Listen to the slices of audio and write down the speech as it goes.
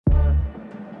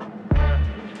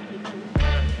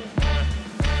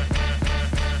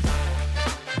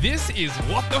This is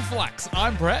What the Flux.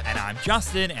 I'm Brett. And I'm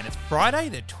Justin, and it's Friday,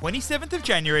 the 27th of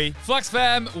January. Flux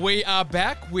fam, we are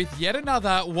back with yet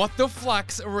another What the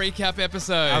Flux recap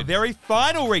episode. Our very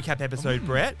final recap episode,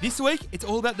 Brett. This week, it's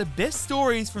all about the best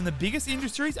stories from the biggest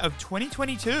industries of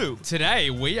 2022.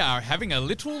 Today, we are having a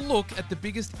little look at the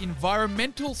biggest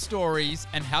environmental stories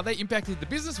and how they impacted the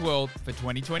business world for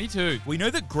 2022. We know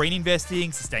that green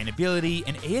investing, sustainability,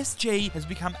 and ESG has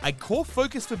become a core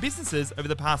focus for businesses over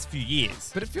the past few years.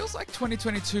 But it feels like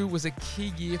 2022 was a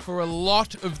key year for a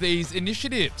lot of these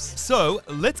initiatives. So,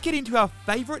 let's get into our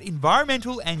favorite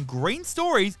environmental and green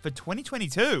stories for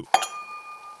 2022.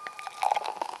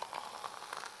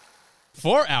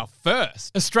 For our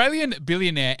first, Australian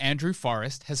billionaire Andrew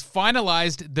Forrest has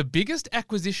finalised the biggest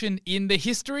acquisition in the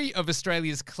history of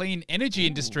Australia's clean energy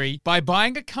industry by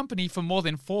buying a company for more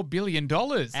than $4 billion.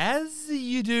 As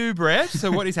you do, Brett.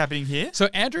 So what is happening here? So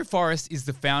Andrew Forrest is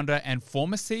the founder and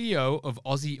former CEO of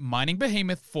Aussie mining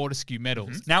behemoth Fortescue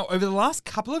Metals. Now, over the last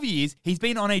couple of years, he's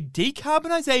been on a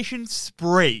decarbonisation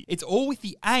spree. It's all with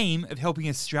the aim of helping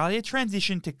Australia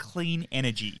transition to clean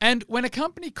energy. And when a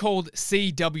company called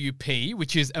CWP,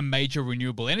 which is a major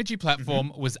renewable energy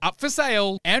platform, was up for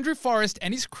sale, Andrew Forrest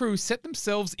and his crew set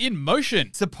themselves in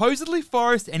motion. Supposedly,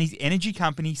 Forrest and his energy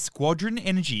company, Squadron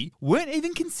Energy, weren't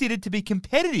even considered to be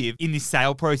competitive in this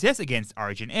sale process against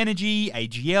Origin Energy,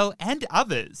 AGL, and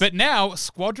others. But now,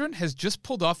 Squadron has just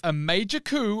pulled off a major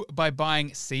coup by buying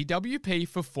CWP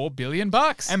for $4 billion.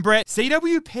 And Brett,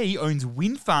 CWP owns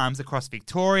wind farms across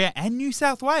Victoria and New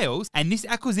South Wales, and this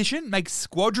acquisition makes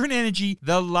Squadron Energy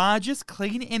the largest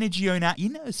clean energy owner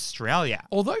in Australia.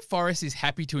 Although Forrest is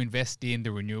happy to invest in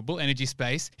the renewable energy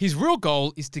space, his real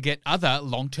goal is to get other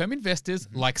long-term investors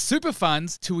like super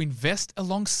funds to invest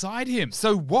alongside him.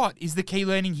 So what is the key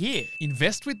learning here?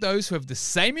 Invest with those who have the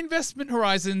same investment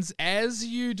horizons as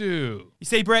you do. You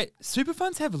see, Brett, super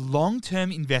funds have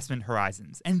long-term investment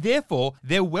horizons, and therefore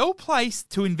they're well placed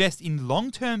to invest in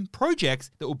long-term projects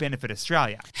that will benefit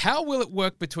Australia. How will it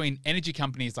work between energy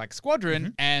companies like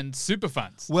Squadron and super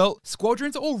funds? Well,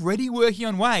 Squadron's already working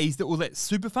on ways that will let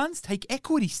super funds take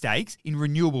equity stakes in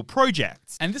renewable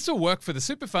projects. And this will work for the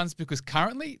super funds because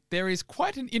currently there is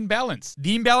quite an imbalance.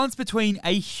 The imbalance between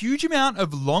a huge amount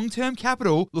of long-term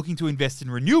capital looking to invest in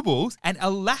renewables and a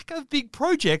lack of big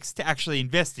projects to actually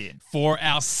invest in. For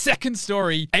our second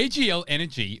story, AGL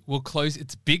Energy will close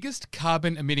its biggest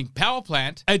carbon-emitting power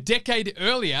plant a decade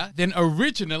earlier than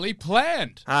originally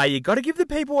planned. You got to give the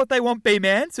people what they want,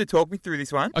 B-Man, so talk me through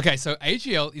this one. Okay, so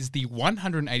AGL is the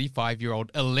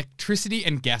 185-year-old electricity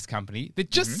and gas company that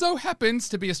just so happens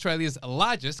to be Australia's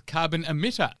largest carbon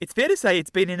emitter. It's fair to say it's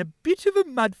been in a bit of a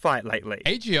mud fight lately.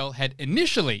 AGL had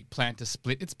initially planned to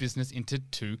split its business into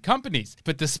two companies,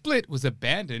 but the split was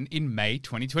abandoned in May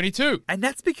 2022. And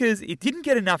that's because it didn't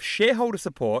get enough shareholder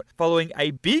support following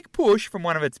a big push from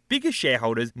one of its biggest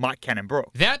shareholders, Mike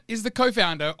Cannon-Brook. That is the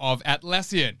co-founder of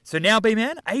Atlassian. So now,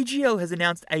 B-Man, AGL has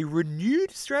announced a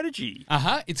renewed strategy.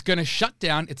 It's going to shut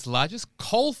down its largest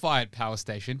coal-fired power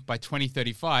station by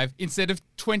 2035 instead of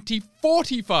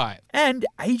 2045. And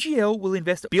AGL will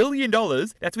invest $1 billion,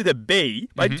 that's with a B,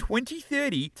 by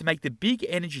 2030 to make the big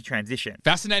energy transition.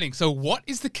 Fascinating. So what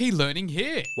is the key learning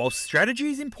here? While strategy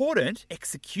is important,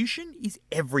 execution is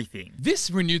everything. This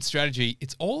renewed strategy,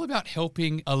 it's all about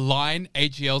helping align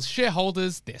AGL's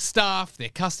shareholders, their staff, their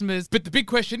customers. But the big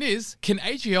question is, can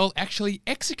AGL actually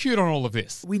execute on all of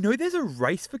this? We know there's a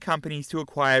race for companies to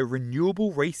acquire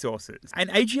renewable resources. And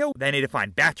AGL, they need to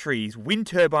find batteries, wind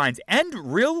turbines, and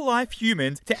real-life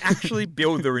humans to actually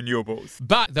build the renewables.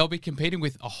 But they'll be competing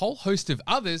with a whole host of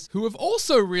others who have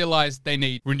also realised they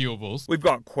need renewables. We've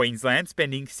got Queensland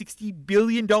spending $60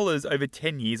 billion over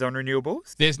 10 years on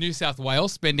renewables. There's New South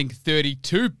Wales spending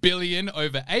 $32 billion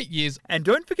over 8 years. And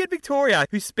don't forget Victoria,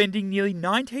 who's spending nearly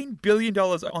 $19 billion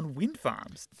on wind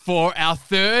farms. For our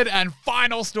third and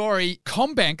final story,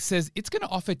 CommBank says it's going to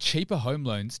offer cheaper home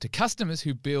loans to customers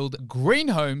who build green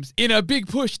homes in a big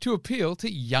push to appeal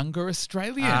to younger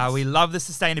Australians. We love the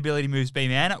sustainability moves,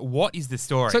 B-Man. What is the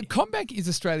story? So CommBank is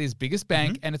Australia's biggest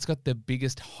bank and it's got the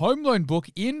biggest home loan book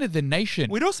in the nation.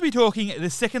 We'd also be talking the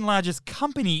second largest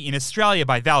company in Australia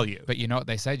by value. But you know what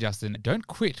they say, Justin? Don't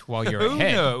quit while you're Oh,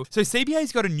 ahead. no. So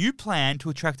CBA's got a new plan to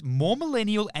attract more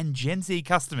millennial and Gen Z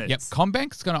customers. Yep,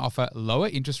 CommBank's going to offer lower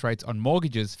interest rates on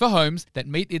mortgages for homes that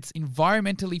meet its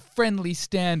environmentally friendly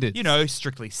standards. You know,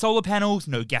 strictly solar panels,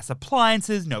 no gas appliances,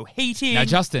 appliances, no heating. Now,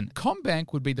 Justin,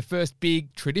 CommBank would be the first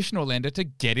big traditional lender to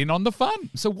get in on the fun.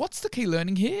 So what's the key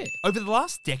learning here? Over the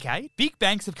last decade, big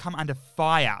banks have come under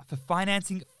fire for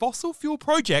financing fossil fuel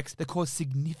projects that cause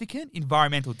significant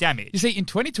environmental damage. You see, in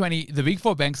 2020, the big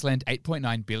four banks lent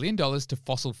 $8.9 billion to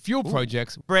fossil fuel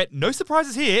projects. Brett, no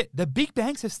surprises here. The big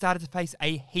banks have started to face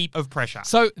a heap of pressure.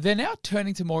 So they're now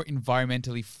turning to more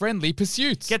environmentally friendly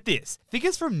pursuits. Get this.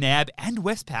 Figures from NAB and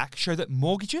Westpac show that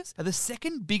mortgages are the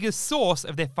second biggest source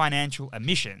of their financial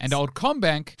emissions. And old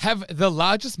CommBank have the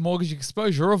largest mortgage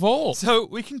exposure of all. So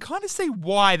we can kind of see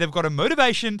why they've got a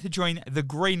motivation to join the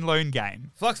green loan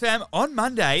game. Flux fam, on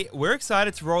Monday, we're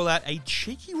excited to roll out a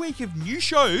cheeky week of new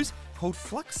shows called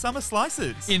Flux Summer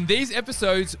Slices. In these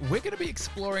episodes, we're going to be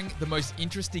exploring the most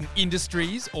interesting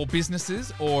industries or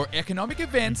businesses or economic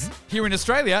events here in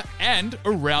Australia and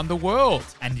around the world.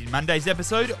 And in Monday's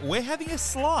episode, we're having a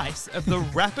slice of the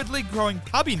rapidly growing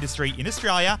pub industry in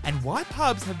Australia and why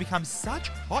pubs have become such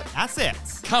hot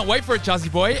assets. Can't wait for it,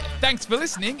 Jazzy Boy. Thanks for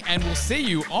listening, and we'll see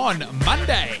you on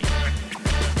Monday.